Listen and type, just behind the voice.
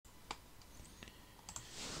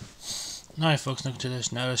Alright folks, look to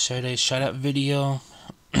this now Saturday shout out video.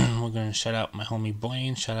 We're gonna shout out my homie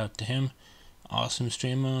Blaine, shout out to him. Awesome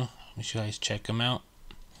streamer. Make sure you guys check him out.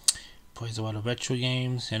 Plays a lot of retro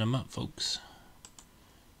games. Hit him up folks.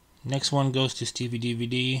 Next one goes to Stevie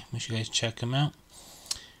DVD. Make sure you guys check him out.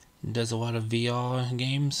 Does a lot of VR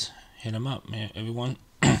games. Hit him up, man, everyone.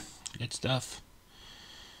 Good stuff.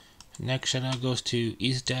 Next shout out goes to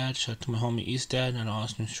East Dad. Shout out to my homie East Dad, an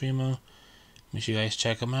awesome streamer. Make sure you guys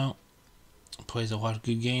check him out. Plays a lot of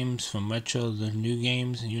good games, from retro to new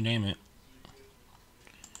games, you name it.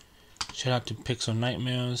 Shout out to Pixel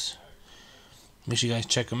Nightmares. Make sure you guys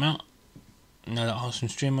check him out. Another awesome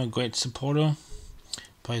streamer, great supporter.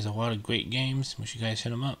 Plays a lot of great games. Make sure you guys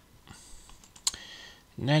hit him up.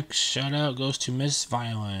 Next shout out goes to Miss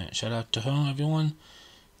Violent. Shout out to her, everyone.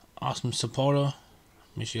 Awesome supporter.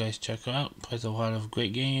 Make sure you guys check her out. Plays a lot of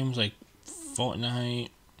great games like Fortnite,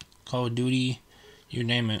 Call of Duty, you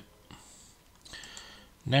name it.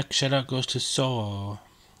 Next shout out goes to Soul.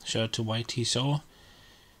 Shout out to YT Soul.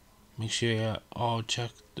 Make sure you all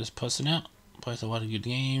check this person out. Plays a lot of good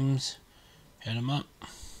games. Hit him up.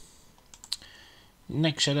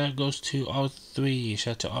 Next shout out goes to R3.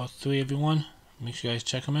 Shout out to R3, everyone. Make sure you guys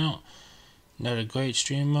check him out. Another great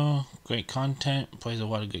streamer, great content, plays a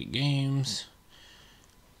lot of good games.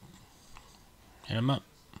 Hit him up.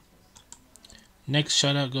 Next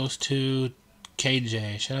shout out goes to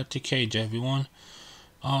KJ. Shout out to KJ, everyone.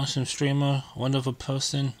 Awesome streamer, wonderful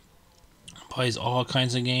person. Plays all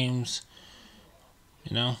kinds of games.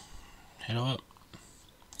 You know, hit him up.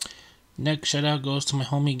 Next shout out goes to my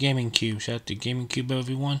homie Gaming Cube. Shout out to Gaming Cube,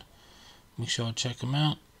 everyone. Make sure to check him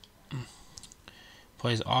out.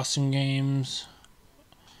 Plays awesome games.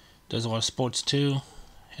 Does a lot of sports too.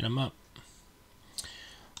 Hit him up.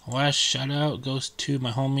 Last shout out goes to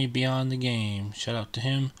my homie Beyond the Game. Shout out to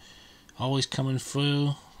him. Always coming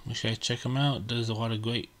through. Make sure you guys check him out. Does a lot of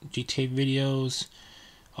great GTA videos.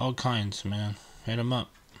 All kinds, man. Hit him up.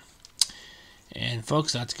 And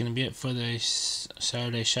folks, that's going to be it for the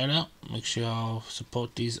Saturday shout out. Make sure y'all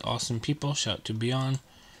support these awesome people. Shout out to Beyond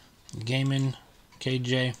Gaming,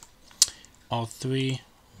 KJ, all three,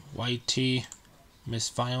 YT, Miss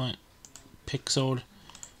Violent, Pixel,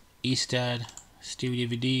 Eastad, Stevie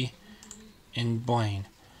DVD, and Blaine.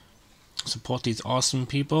 Support these awesome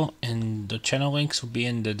people, and the channel links will be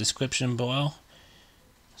in the description below.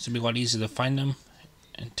 So it'll be a lot easier to find them.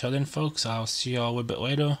 Until then, folks, I'll see y'all a little bit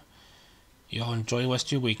later. Y'all enjoy the rest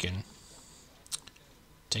of your weekend.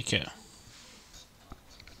 Take care.